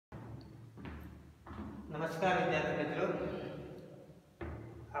નમસ્કાર વિદ્યાર્થી મિત્રો,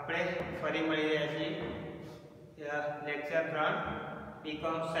 આપણે ફરી મળી રહ્યા છીએ લેક્ચર 3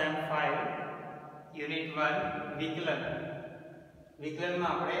 Bcom Sem 5 યુનિટ 1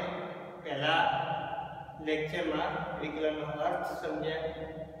 વિકલનમાં આપણે પહેલા લેક્ચરમાં વિકલનનો અર્થ સમજ્યા,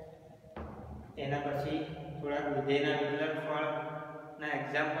 એના પછી થોડાક વિધેયના વિકલન ફળના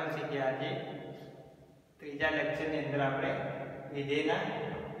એક્ઝામ્પલ શીખ્યા. આજે ત્રીજા લેક્ચરની અંદર આપણે વિધેયના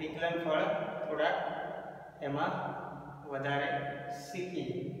વિકલન ફળ થોડાક એમાં વધારે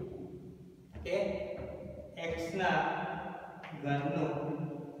શીખીએ કે x ના ઘનનું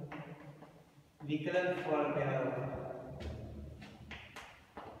વિકલન ફળ મેળવવું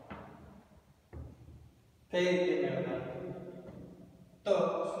કઈ રીતે મેળવવાનું. તો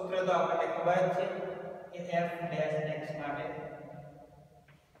સૂત્ર તો આપણને ખબર જ છે કે f ડેશ x માટે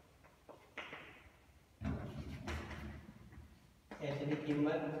h ની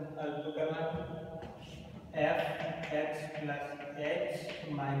કિંમત અલ્પ કરવાની, f x plus h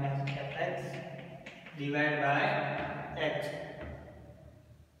minus fx divided by h.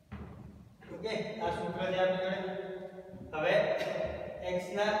 Okay, આ સૂત્ર છે આપણે. હવે x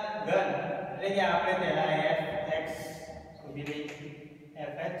ના ઘન એટલે કે આપણે પહેલા fx શોધી લઈએ.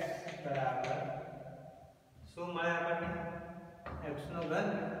 fx બરાબર શું મળે આપણને? x નો ઘન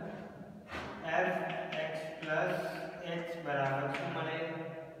fx plus h બરાબર શું મળે?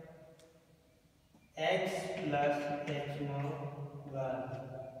 x plus h નો ઘન.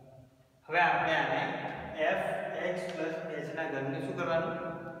 હવે આપણે આને f x plus h ના ઘનને શું કરવાનું?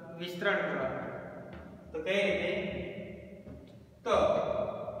 વિસ્તરણ કરવાનું. તો કઈ રીતે? તો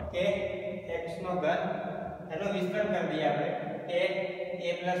કે x નો ઘન એનો વિસ્તરણ કરી દઈએ આપણે કે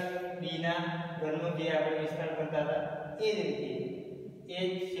a plus b ના ઘનનું જે આપણે વિસ્તરણ કરતા હતા એ જ રીતે એ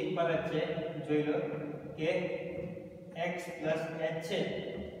સિમ્પલ જ છે. જોઈ લો કે x plus h છે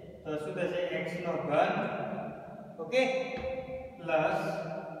તો શું થશે? x નો ઘન, okay, plus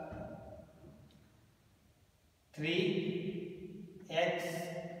 3x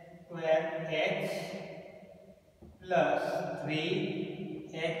square h plus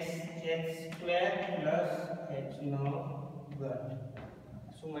 3x h square plus h નો ઘન.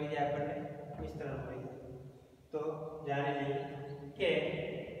 શું મળી જાય આપણને? વિસ્તરણ મળી જાય. તો જાણી લઈએ કે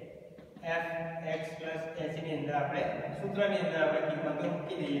f x plus h ની અંદર આપણે સૂત્રની અંદર આપણે કિંમતો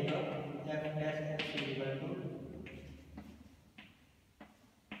મૂકી દઈએ તો f dash x equal to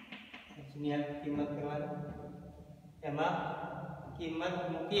h ની કિંમત કરવાની. એમાં કિંમત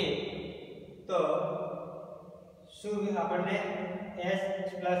મૂકીએ તો શું આપણને s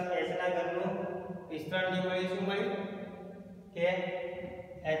plus h ના ઘનનું વિસ્તરણ જે મળ્યું શું મળ્યું કે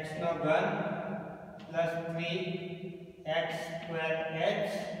h નો ઘન plus 3x square h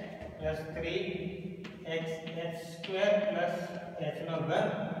plus 3x h square plus h નો ઘન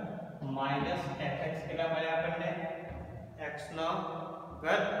minus fx કેટલા મળ્યા આપણને? x નો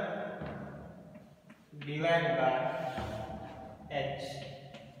ઘન divide by h.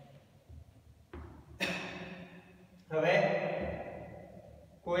 હવે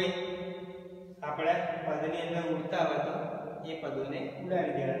કોઈ આપણે પદની અંદર ઉડતા હોય તો એ પદોને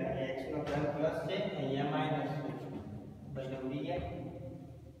ઉડાડી દેવાના. h નો ઘન પ્લસ છે, અહીંયા માઈનસ છે, બંને ઉડી ગયા.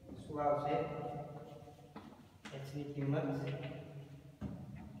 શું આવશે? h ની કિંમત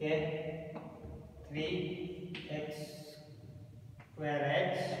કે 3x square h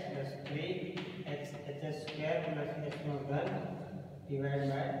plus 3x h square plus h નો ઘન divided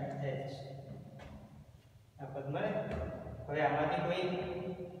by h. આ પદ મળે. હવે આમાંથી કોઈ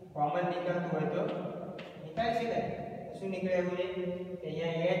કોમન નીકળતું હોય તો નીકાળી શકાય. શું નીકળે એવું છે?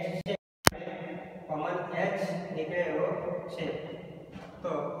 અહીંયા h છે, કોમન h નીકળે એવો છે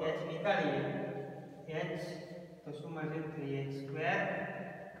તો h નીકાળીએ. h તો શું મળશે? 3x square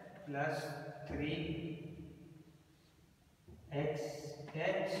plus 3x h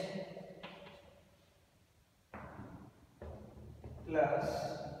plus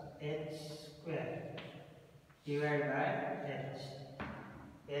h square divided by h.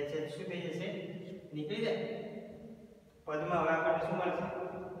 h શું થઈ જશે? નીકળી જાય. પદમાં હવે આપણને શું મળશે?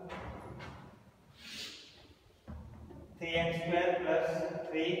 3x square plus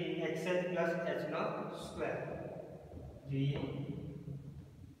 3xh plus h નો સ્ક્વેર. જોઈએ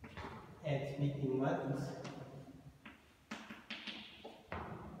h ની કિંમત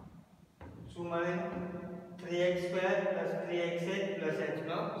શું મળે? 3x square plus 3xh plus h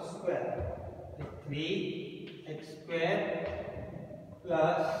નો square. 3x square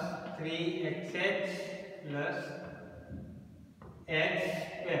plus 3xh plus h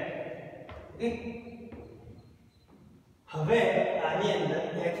square. હવે આની અંદર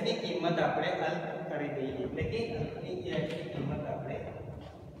h ની કિંમત આપણે અલ્પ કરી દઈએ, એટલે કે h ની કિંમત આપણે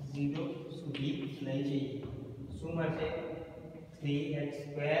 0 સુધી લઈ જઈએ શું મળશે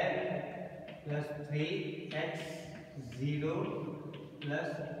 3x² + 3x 0 +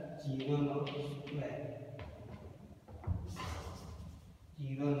 0 નો સ્ક્વેર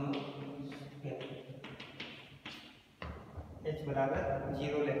 0 નો સ્ક્વેર h બરાબર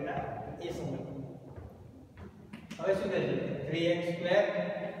 0 લેતા એ સમય હવે શું થશે 3x²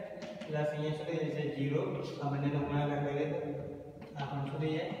 પ્લસ અહીંયા શું થઈ જશે 0 આ બંનેનો ગુણાકાર કરીએ તો આ પણ શું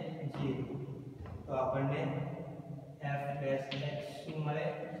થઈ જાય 0 તો આપણને f' શું મળે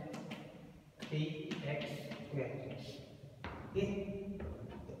 3x² ઓકે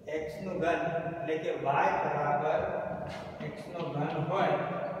તો x નો ઘન એટલે કે y બરાબર x નો ઘન હોય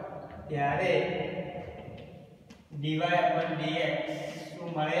ત્યારે dy/dx શું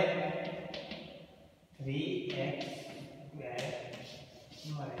મળે 3x²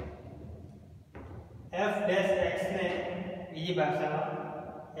 મળે f' ને બીજી ભાષામાં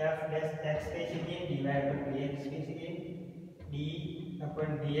f' કહી શકીએ dy/dx કહી શકીએ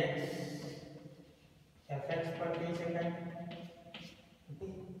d/dx fx પણ કહી શકાય ઓકે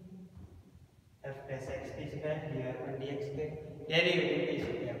f' કહી શકાય dy/dx કે ડેરિવેટિવ કહી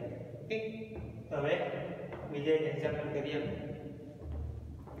શકીએ આપણે ઓકે તો હવે બીજા એક એક્ઝામ્પલ કરીએ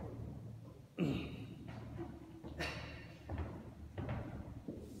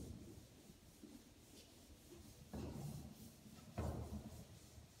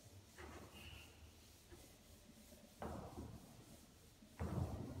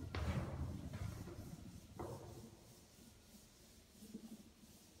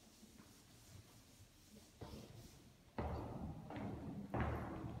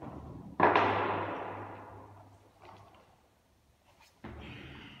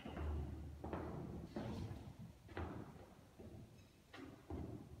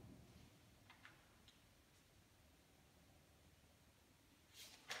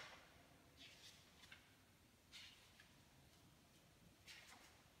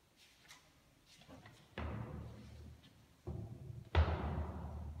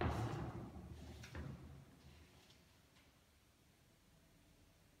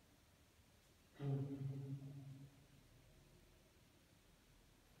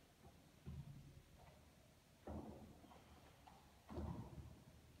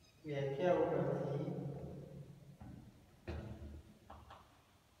વ્યાખ્યા ઉપરથી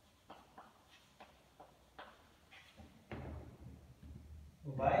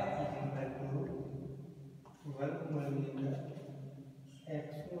y વર્ગમૂળની અંદર x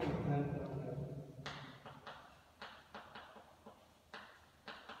નું ઘન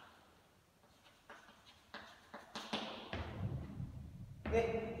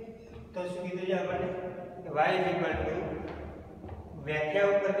તો શું કીધું છે આપણે y વ્યાખ્યા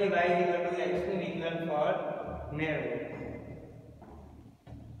ઉપરથી y x નું વિકલન ફળ મેળવો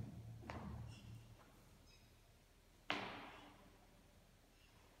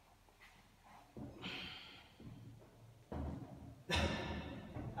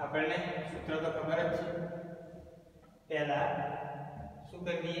આપણને સૂત્ર તો ખબર જ છે પહેલા શું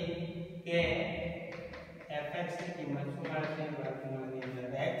કરીએ કે fx ની કિંમત શું મળશે વર્ગમૂળની અંદર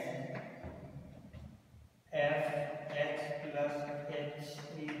x fx plus h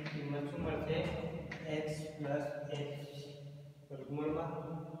ની કિંમત શું મળશે x plus h વર્ગમૂળમાં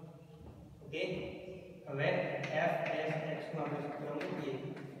ઓકે હવે f' નું આપણે સૂત્ર મૂકીએ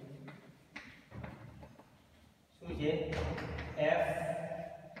શું છે f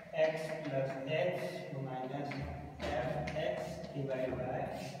x plus h minus fx divided by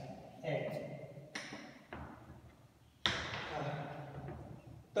h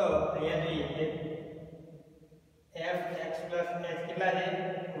તો અહીંયા જોઈએ કે fx plus h કેટલા છે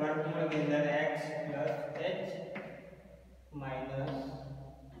વર્ગમૂળની અંદર x plus h minus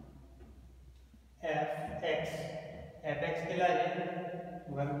fx fx કેટલા છે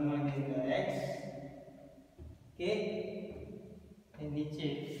વર્ગમૂળની અંદર x કે નીચે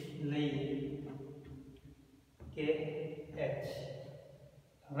લઈએ કે h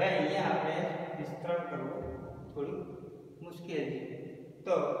હવે અહીંયા આપણે વિસ્તરણ કરવું થોડું મુશ્કેલ છે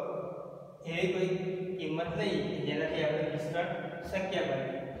તો એવી કોઈ કિંમત લઈએ જેનાથી આપણે વિસ્તરણ શક્ય બને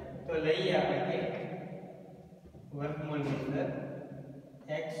તો લઈએ આપણે કે વર્ગમૂળની અંદર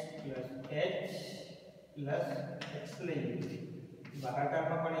x plus h plus x લઈએ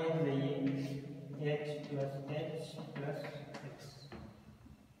ભાગાકારમાં પણ એ લઈએ h plus h plus x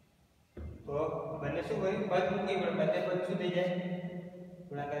તો બંને શું કર્યું પદ મૂકી પણ બંને પદ શું થઈ જાય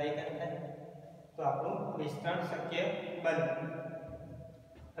ગુણાકાર એક થાય તો આપણું વિસ્તરણ શક્ય બને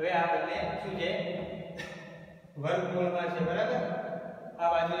હવે આ બંને શું છે વર્ગમૂળમાં છે બરાબર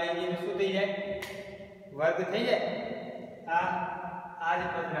આ બાજુ લઈ જઈએ શું થઈ જાય વર્ગ થઈ જાય આ જ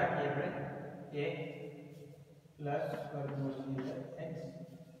પદ રાખીએ આપણે એ પ્લસ વર્ગમૂળની અંદર x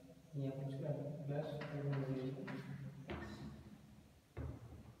અહીંયા પૂછ્યું પ્લસ વર્ગમૂળની અંદર x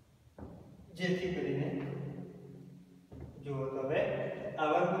જેથી કરીને જો તો હવે આ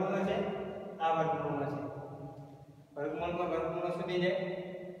વર્ગમૂળમાં છે આ વર્ગમૂળમાં છે વર્ગમૂળમાં વર્ગમૂળ સુધી જાય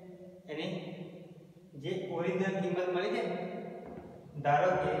એની જે ઓરિજિનલ કિંમત મળી છે ધારો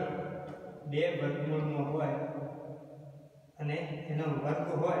કે 2 વર્ગમૂળમાં હોય અને એનો વર્ગ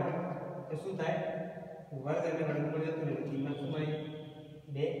હોય તો શું થાય વર્ગ અને વર્ગમૂળ જતું રહે કિંમત શું મળી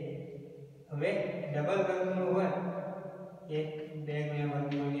 2 હવે ડબલ વર્ગમૂળ હોય કે 2 ગુણ્યા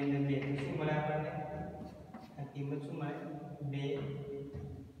વર્ગમૂળની અંદર 2 તો શું મળે આપણને આ કિંમત શું મળે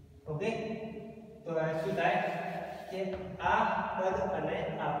 2 ઓકે તો આ શું થાય કે આ પદ અને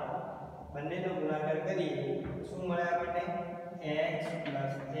આ પદ બંનેનો ગુણાકાર કરીએ શું મળે આપણને x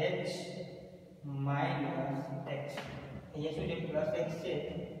plus h minus x અહીંયા શું છે પ્લસ x છે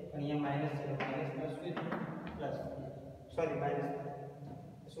પણ અહીંયા માઈનસ છે માઈનસ પ્લસ શું પ્લસ સોરી માઈનસ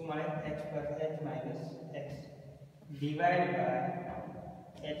શું મળે x plus h minus x divided by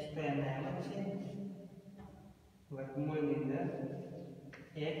h તો એના એમ જ છે વર્ગમૂળની અંદર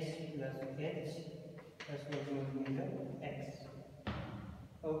x plus h plus વર્ગમૂળની અંદર x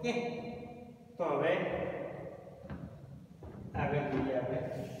ઓકે તો હવે આગળ જોઈએ આપણે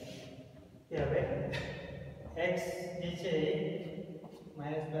કે હવે x જે છે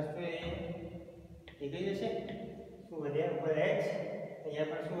માઈનસ પ્લસ તો એ નીકળી જશે શું વધે ઉપર h અહીંયા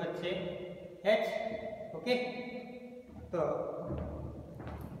પણ શું વધશે h ઓકે તો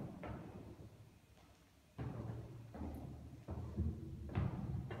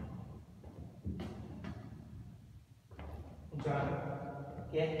જાણો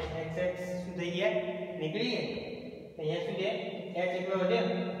કે x શું થઈ ગયા નીકળી ગયા અહીંયા શું છે h એટલો વધ્યો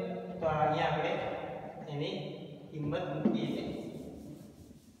તો અહીંયા આપણે એની કિંમત મૂકીએ છીએ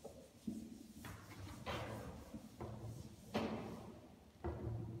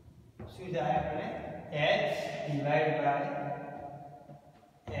શું જાય આપણે h ડિવાઇડ બાય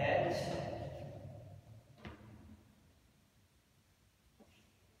h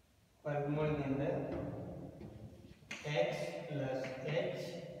વર્ગમૂળની અંદર x plus h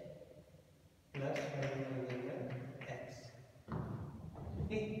plus વર્ગમૂળની અંદર x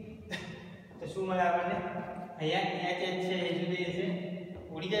ઓકે તો શું મળે આપણને અહીંયા h છે એ સુધી છે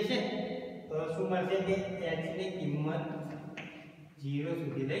ઉડી જશે તો શું મળશે કે h ની કિંમત 0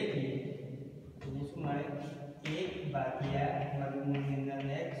 સુધી લઈ જઈએ એટલે શું મળે 1 ભાગ્યા વર્ગમૂળની અંદર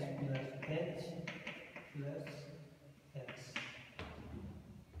x plus h plus x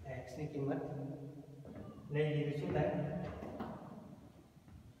x ની કિંમત લઈ જઈએ શું થાય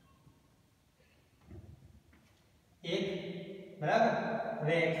 1 બરાબર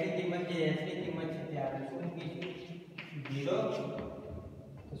હવે x ની કિંમત જે h ની કિંમત છે તે આપણે શું મૂકીશું 0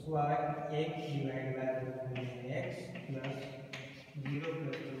 તો શું આવે 1 divide by x plus 0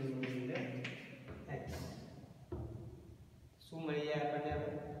 plus x શું મળી જાય આપણને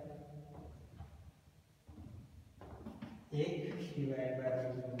 1 divide by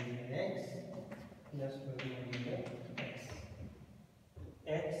x plus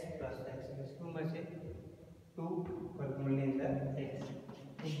x plus x એટલે શું મળશે 2 વર્ગમૂળની અંદર x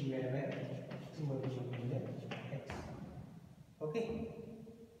 1 ડિવાઇડ બાય 2 વર્ગમૂળની અંદર x ઓકે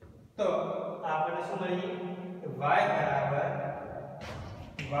તો આપણને શું મળી y બરાબર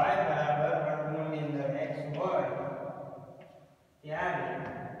વર્ગમૂળની અંદર x હોય ત્યારે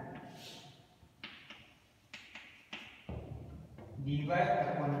dy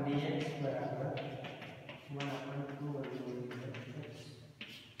upon dx બરાબર 1/2 વર્ગમૂળની અંદર x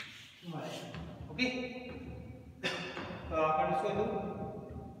મળે ઓકે તો આપણને શું હતું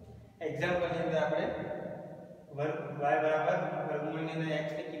એક્ઝામ્પલ ની અંદર આપણે y બરાબર વર્ગમૂળની અંદર x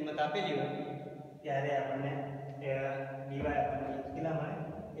ની કિંમત આપેલી હોય ત્યારે આપણને dy આપણને કેટલા મળે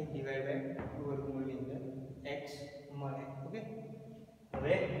 1 ડિવાઇડ બાય 2 વર્ગમૂળની અંદર x મળે ઓકે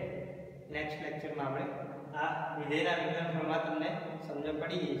હવે નેક્સ્ટ લેક્ચરમાં આપણે આ વિધેયના વિકલનમાં તમને સમજ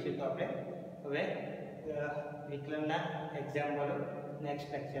પડી ગઈ છે તો આપણે હવે વિકલનના એક્ઝામ્પલો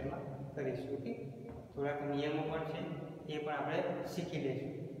નેક્સ્ટ લેક્ચરમાં કરીશું ઓકે થોડાક નિયમો પણ છે એ પણ આપણે શીખી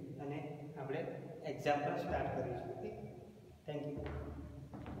લઈશું અને આપણે એક્ઝામ્પલ સ્ટાર્ટ કરીશું ઓકે થેન્ક યુ